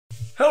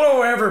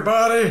Hello,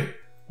 everybody.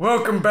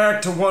 Welcome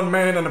back to One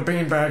Man in a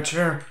Beanbag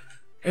Chair.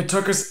 It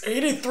took us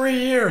 83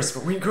 years,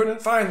 but we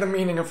couldn't find the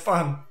meaning of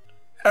fun.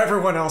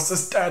 Everyone else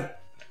is dead.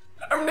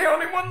 I'm the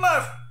only one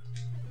left.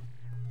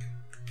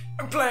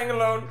 I'm playing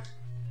alone.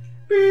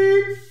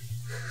 Beep.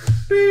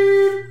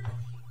 Beep.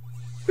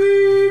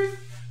 Beep.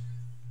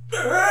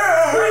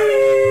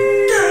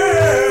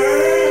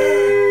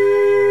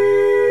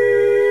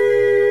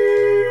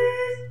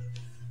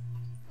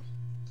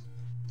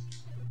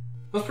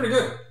 That's pretty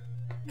good.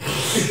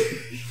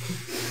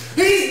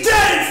 He's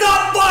dead! It's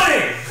not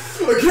funny!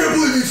 I can't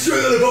believe you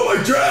said that about my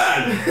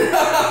dad!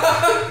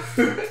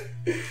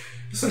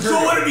 So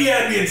what if he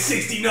had me at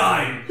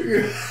 69?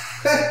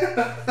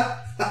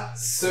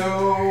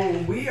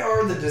 So, we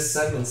are the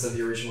descendants of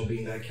the original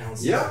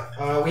Beanbagcouncil.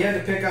 Yep. We had to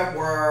pick up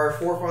where our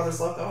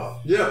forefathers left off.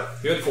 Yep.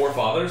 You had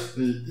forefathers?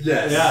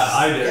 Yes. Yeah,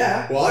 I did.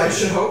 Yeah, Well, I I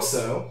should did. hope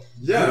so.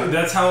 Yeah.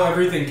 That's how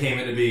everything came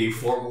into be.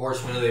 4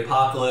 horsemen of the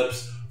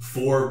apocalypse,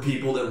 4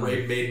 people that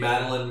made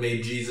Madeline,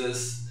 made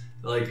Jesus.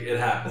 Like, it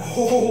happened.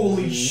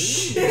 Holy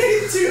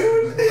shit,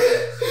 dude!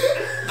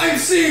 I'm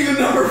seeing the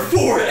number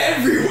 4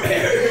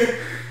 everywhere!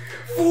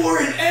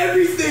 4 in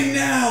everything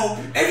now!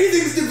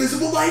 Everything's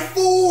divisible by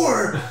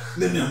 4!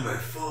 The number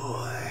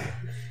 4.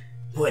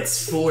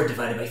 What's 4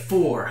 divided by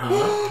 4,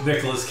 huh?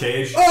 Nicolas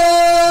Cage.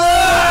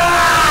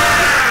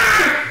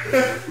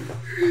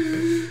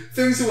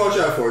 Things to watch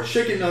out for: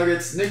 Chicken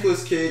Nuggets,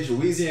 Nicolas Cage,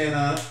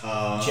 Louisiana,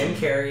 Jim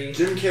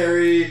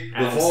Carrey,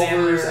 Adam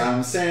Revolvers, Sandler.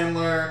 Adam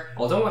Sandler.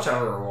 Oh, don't watch out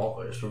for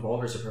revolvers.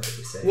 Revolvers are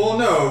perfectly safe. Well,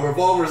 no,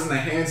 revolvers in the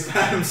hands of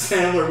Adam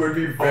Sandler would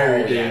be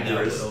very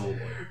dangerous. Oh, boy.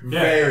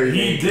 Very he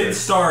dangerous. did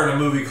star in a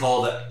movie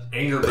called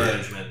Anger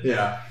Management.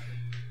 Yeah.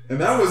 And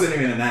that wasn't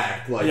even an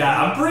act. Like,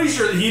 Yeah, I'm pretty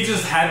sure he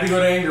just had to go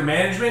to anger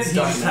management. He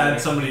just documentary.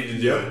 had somebody to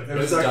do Yep. it. It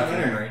was a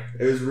documentary.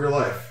 It was real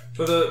life.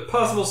 For the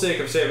possible sake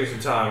of saving some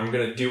time, I'm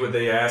gonna do what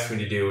they asked me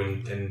to do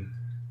and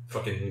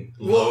fucking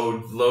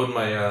load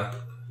my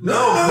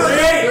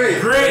No,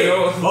 Great!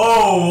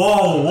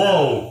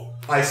 Whoa!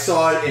 I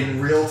saw it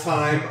in real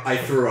time. I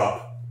threw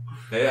up.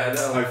 Yeah, I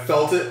know. I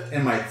felt it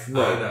in my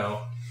throat. I know.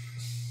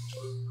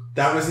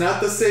 That was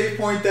not the save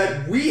point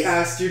that we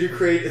asked you to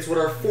create. It's what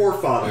our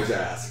forefathers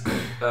asked.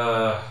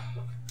 No.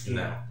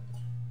 Yeah.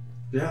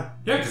 Yeah,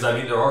 because I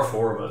mean there are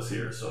 4 of us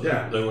here, so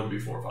Yeah. there would be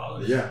 4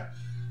 fathers. Yeah.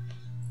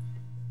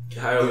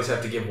 I always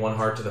have to give 1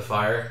 heart to the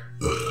fire.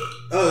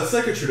 Oh, it's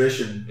like a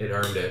tradition. It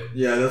earned it.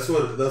 Yeah, that's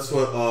what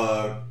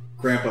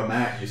Grandpa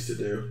Matt used to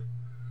do.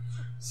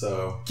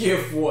 So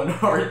Give 1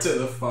 heart to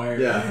the fire.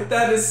 Yeah.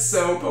 That is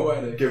so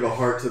poetic. give a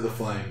heart to the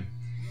flame.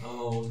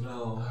 Oh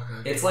no.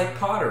 It's like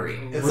pottery.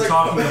 It's We're like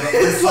talking about-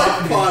 it's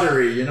like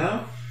pottery, you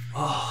know.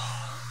 Oh.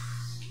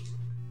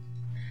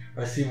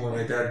 I see why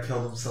my dad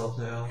killed himself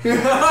now.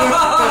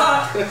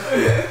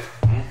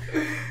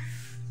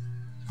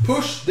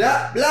 Push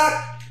that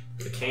block.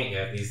 I can't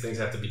yet. These things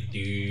have to be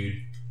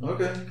dude.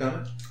 Okay, got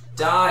it.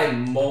 Die,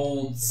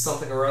 mold,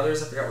 something or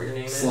others. I forgot what your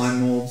name is.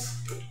 Slime molds.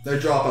 They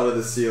drop out of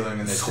the ceiling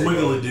and they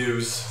Squiggly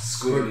doos.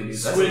 Squiggly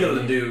dudes.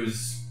 Squiggly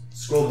dudes.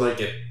 Squiggly Like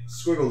it.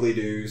 Squiggly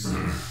doos.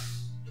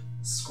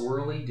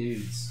 Squirrely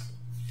dudes.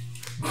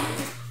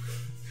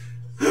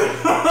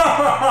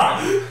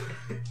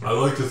 I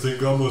like to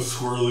think I'm a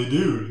squirrely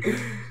dude.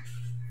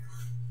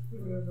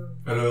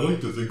 And I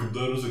like to think of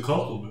that as a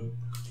compliment.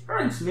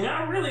 Thanks, man.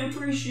 I really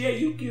appreciate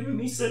you giving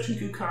me such a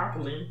good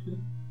compliment.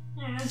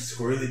 Yeah.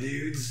 Squirrely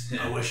dudes.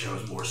 I wish I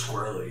was more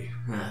squirrely.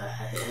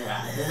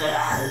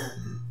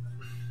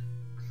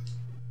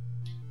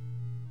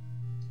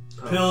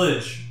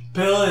 Pillage!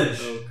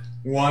 Pillage!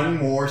 One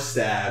more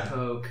stab.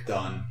 Poke.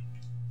 Done.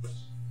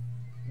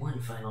 One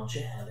final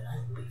jab and I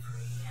will be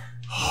free.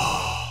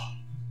 Oh!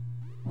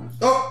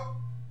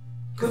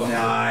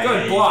 Nice.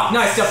 Good block.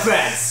 Nice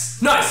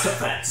defense. Nice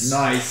defense.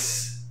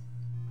 Nice.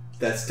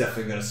 That's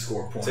definitely gonna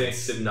score points.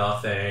 Tasted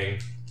nothing.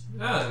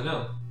 Ah,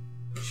 no.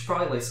 You should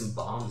probably lay some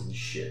bombs and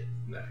shit.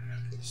 Nah,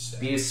 just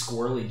Be a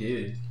squirrely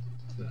dude.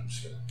 No, I'm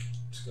just gonna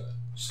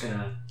Just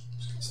gonna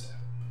stab.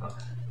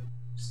 okay.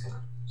 Just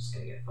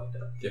gonna get fucked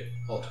up. Yep,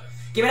 all the time.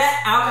 Give me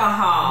that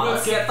alcohol.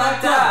 Let's get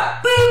fucked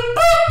up.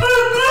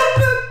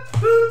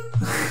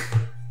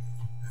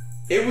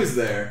 It was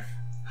there.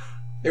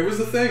 It was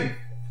the thing.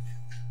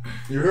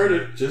 You heard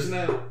it just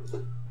now.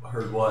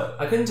 Heard what?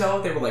 I couldn't tell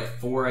if they were like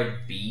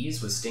 4-eyed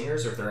bees with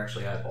stingers or if they're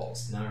actually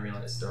eyeballs. Now I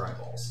realize they're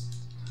eyeballs.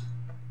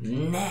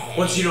 Nice.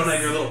 Once you don't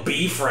have your little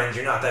bee friends,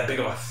 you're not that big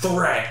of a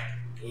threat.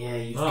 Yeah,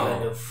 you've Oh.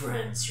 got no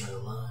friends. You're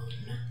alone.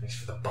 Thanks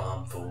for the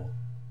bomb, fool.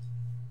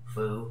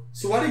 Foo.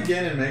 So why did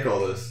Ganon make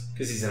all this?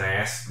 Because he's an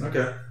ass.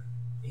 Okay.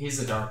 He's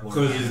a dark lord.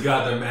 Because he's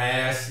got them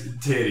ass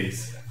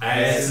titties.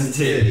 Ass and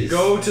titties.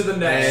 Go to the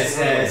next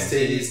room.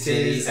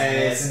 titties,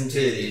 ass, and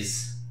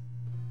titties.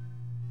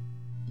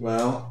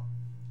 Well,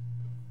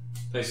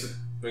 Thanks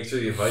for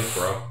the advice,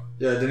 bro.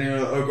 yeah, didn't even,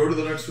 go to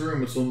the next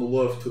room. It's on the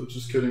left.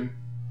 Just kidding.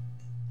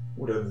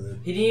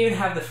 He didn't even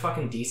have the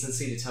fucking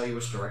decency to tell you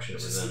which direction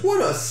it was in.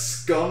 What a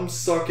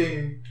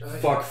scum-sucking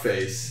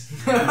fuckface.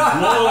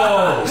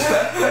 Whoa!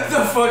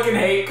 The fucking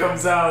hate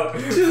comes out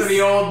to the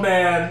old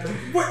man.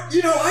 What?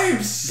 You know, I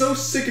am so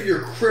sick of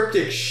your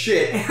cryptic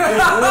shit.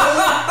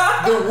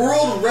 The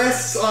world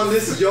rests on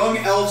this young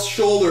elf's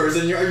shoulders,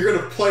 and you're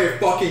gonna play a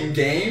fucking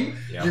game?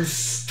 Yeah. You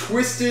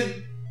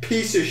twisted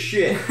piece of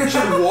shit. You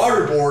should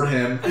waterboard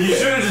him. You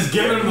should have just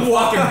given him the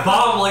fucking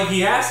bomb like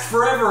he asked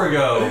forever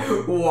ago.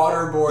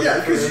 Waterboard. Yeah,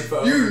 because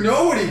you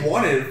know what he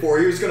wanted it for.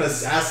 He was gonna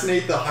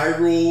assassinate the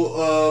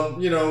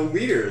Hyrule,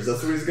 leaders.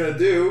 That's what he's gonna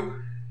do.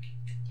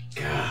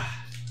 God.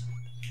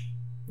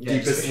 Yeah,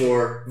 Deepest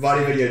lore.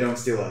 Vadi video, don't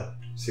steal it.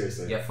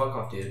 Seriously. Yeah, fuck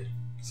off, dude.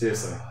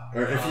 Seriously.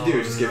 Or if you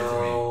do, just give it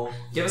to me.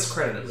 Give us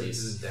credit at This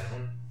least. is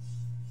down.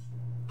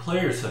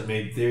 Players have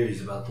made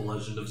theories about the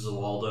legend of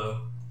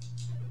Zawaldo.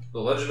 The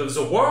Legend of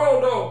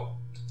Zawaldo!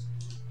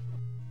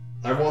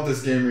 I want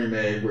this game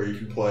remade where you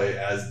can play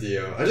as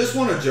Dio. I just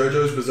want a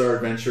JoJo's Bizarre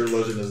Adventure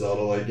Legend of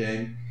Zelda-like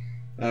game.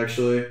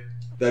 Actually.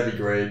 That'd be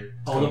great.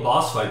 All the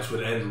boss fights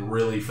would end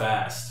really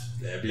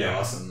fast. That'd be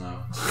awesome,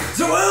 though.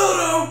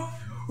 Zawaldo!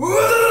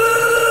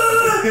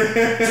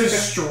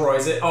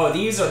 Destroys it. Oh,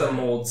 these are the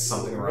mold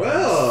something around.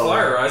 Well,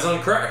 Fire eyes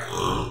on crack!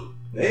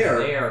 they are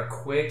They are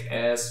quick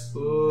as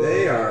fuck.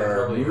 they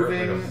are Probably hurt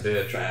like a moving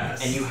bitch.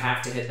 fast. And you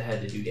have to hit the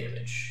head to do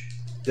damage.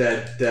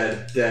 Dead.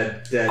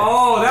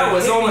 Oh, that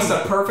was hit almost me a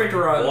perfect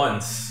run.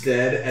 Once.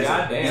 Dead as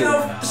Goddamn. a You know,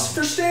 doorknob.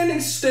 for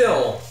standing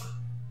still.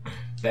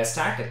 Best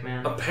tactic,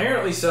 man.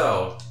 Apparently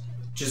so.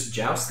 Just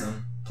joust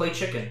them. Play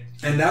chicken.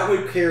 And that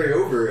would carry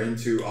over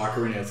into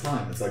Ocarina of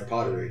Time. It's like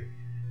pottery.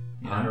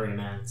 Pottery,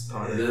 man. It's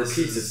pottery. It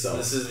repeats itself.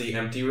 This is the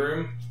empty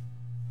room.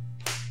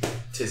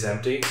 'Tis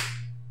empty.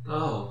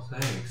 Oh,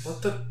 thanks.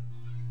 What the?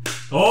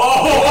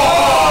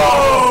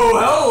 Oh!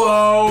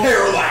 Hello!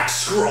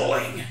 Parallax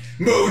scrolling.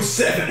 Mode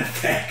 7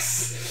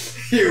 effects.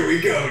 Here we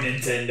go,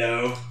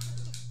 Nintendo.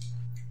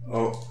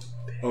 Oh.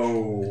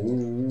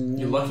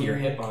 You're lucky your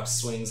hitbox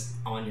swings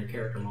on your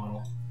character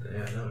model.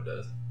 Yeah, no, it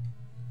does.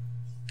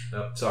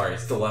 Nope, sorry,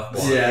 it's the left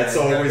one. Yeah, it's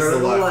always Go to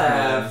the left.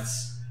 man. left.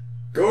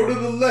 Go to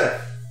the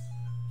left.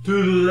 To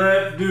the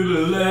left, to the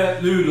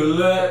left, to the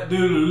left, to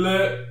the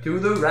left. To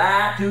the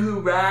right, to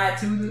the right,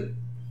 to the...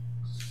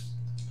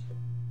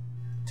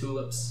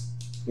 Tulips.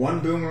 One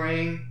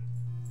boomerang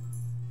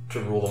To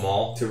rule them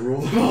all. to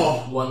rule them all.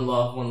 One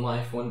love, one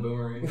life, one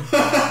boomerang.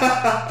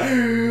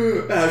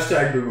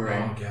 Hashtag Oh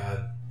boomerang.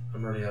 god.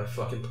 I'm already out of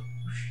fucking...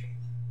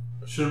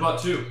 Should have bought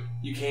two.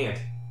 You can't.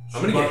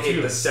 I'm Should've gonna get bought hit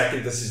two. the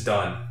second this is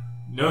done.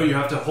 No, you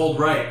have to hold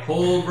right.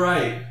 Hold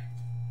right.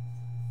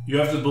 You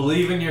have to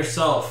believe in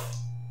yourself.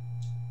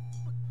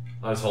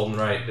 I was holding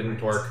right, didn't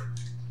work.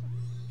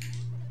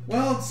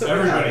 Well, so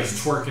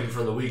Everybody's twerking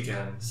for the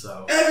weekend,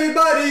 so.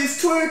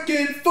 Everybody's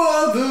twerking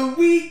for the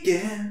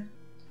weekend.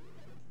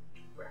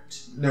 Correct.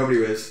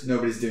 Nobody is.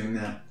 Nobody's doing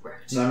that.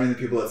 Correct. Not many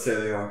people that say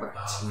they are.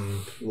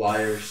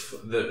 Liars.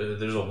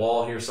 There's a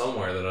wall here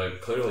somewhere that I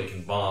clearly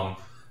can bomb,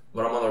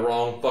 but I'm on the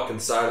wrong fucking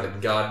side of the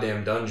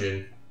goddamn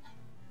dungeon.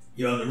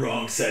 You're on the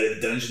wrong side of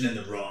the dungeon and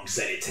the wrong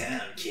side of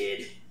town,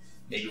 kid.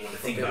 Maybe you want to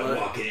think Okay, about what?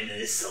 walking into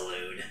this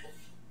saloon.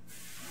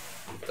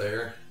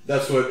 There.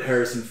 That's what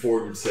Harrison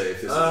Ford would say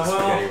if this was a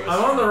spaghetti Well, western.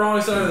 I'm on the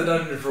wrong side of the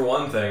dungeon for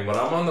one thing, but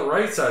I'm on the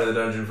right side of the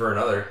dungeon for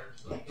another.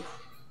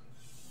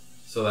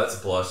 So that's a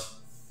plus.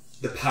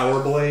 The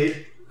power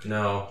blade.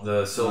 No,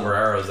 the silver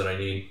arrows that I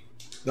need.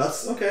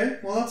 That's okay.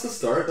 Well, that's a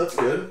start. That's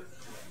good.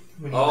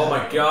 Oh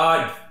my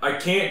god, I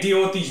can't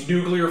deal with these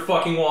nuclear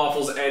fucking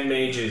waffles and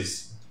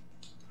mages.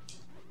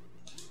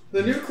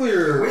 The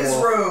nuclear.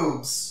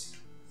 Wizrobes.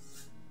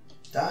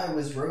 Die,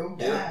 Wizrobe,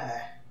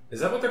 die. Is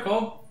that what they're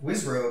called?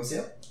 Wizrobes,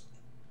 yep.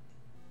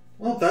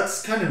 Well,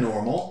 that's kind of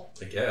normal.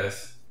 I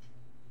guess.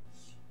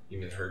 You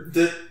get hurt.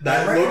 That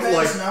I looked recommend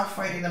like. not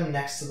fighting them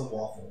next to the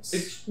waffles.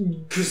 It's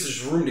because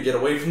there's room to get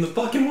away from the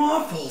fucking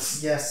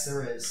waffles. Yes,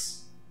 there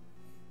is.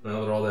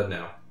 Well, they're all dead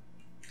now.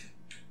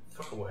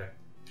 Fuck away.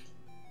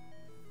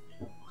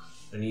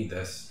 I need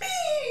this.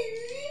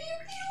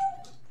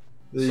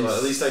 So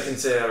at least I can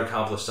say I've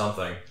accomplished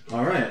something.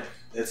 All right.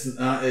 It's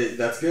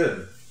that's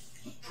good.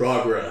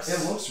 Progress.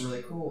 It looks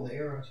really cool, the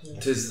arrow too.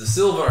 Tis the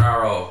silver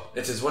arrow.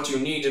 It is what you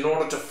need in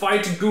order to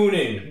fight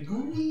Goonin.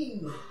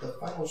 Gooey. The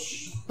final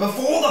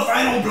Before the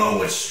final blow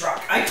was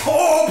struck, I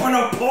tore open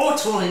a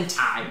portal in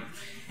time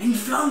and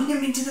flung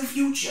him into the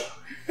future.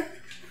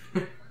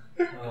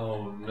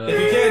 Oh no. If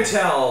you can't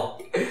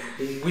tell,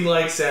 we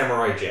like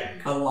Samurai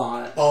Jack. A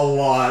lot. A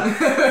lot.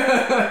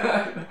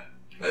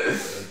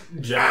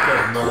 Jack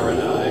of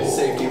Maradai.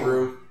 Safety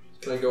room.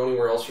 Can I go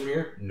anywhere else from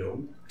here?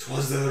 No.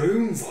 'Twas the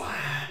runes,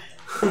 lad.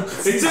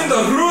 It's in the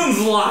runes,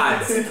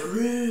 lad!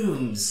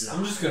 Runes.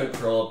 I'm just gonna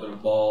curl up in a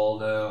ball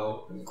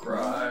now and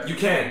cry. You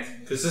can't,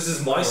 because this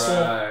is my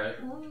swamp. Cry.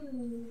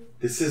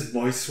 This is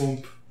my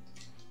swamp.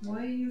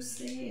 Why are you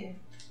sad?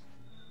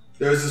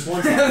 There was this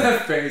one time.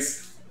 That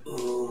face.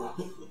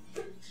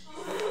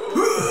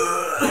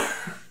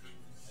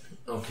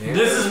 Okay.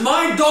 This is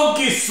my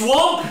donkey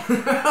swamp!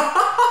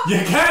 You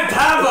can't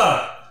have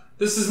her!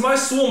 This is my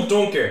swamp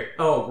donkey.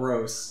 Oh,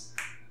 gross.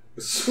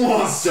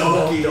 Swamp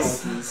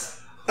donkeys.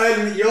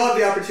 And you'll have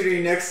the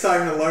opportunity next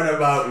time to learn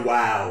about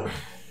WoW.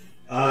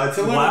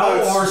 To learn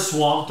WoW about or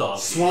swamp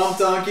donkeys? swamp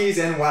donkeys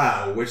and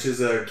WoW, which is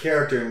a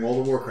character in World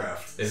of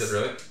Warcraft. Is it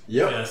really?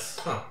 Yep. Yes.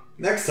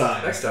 Next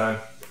time. Next time.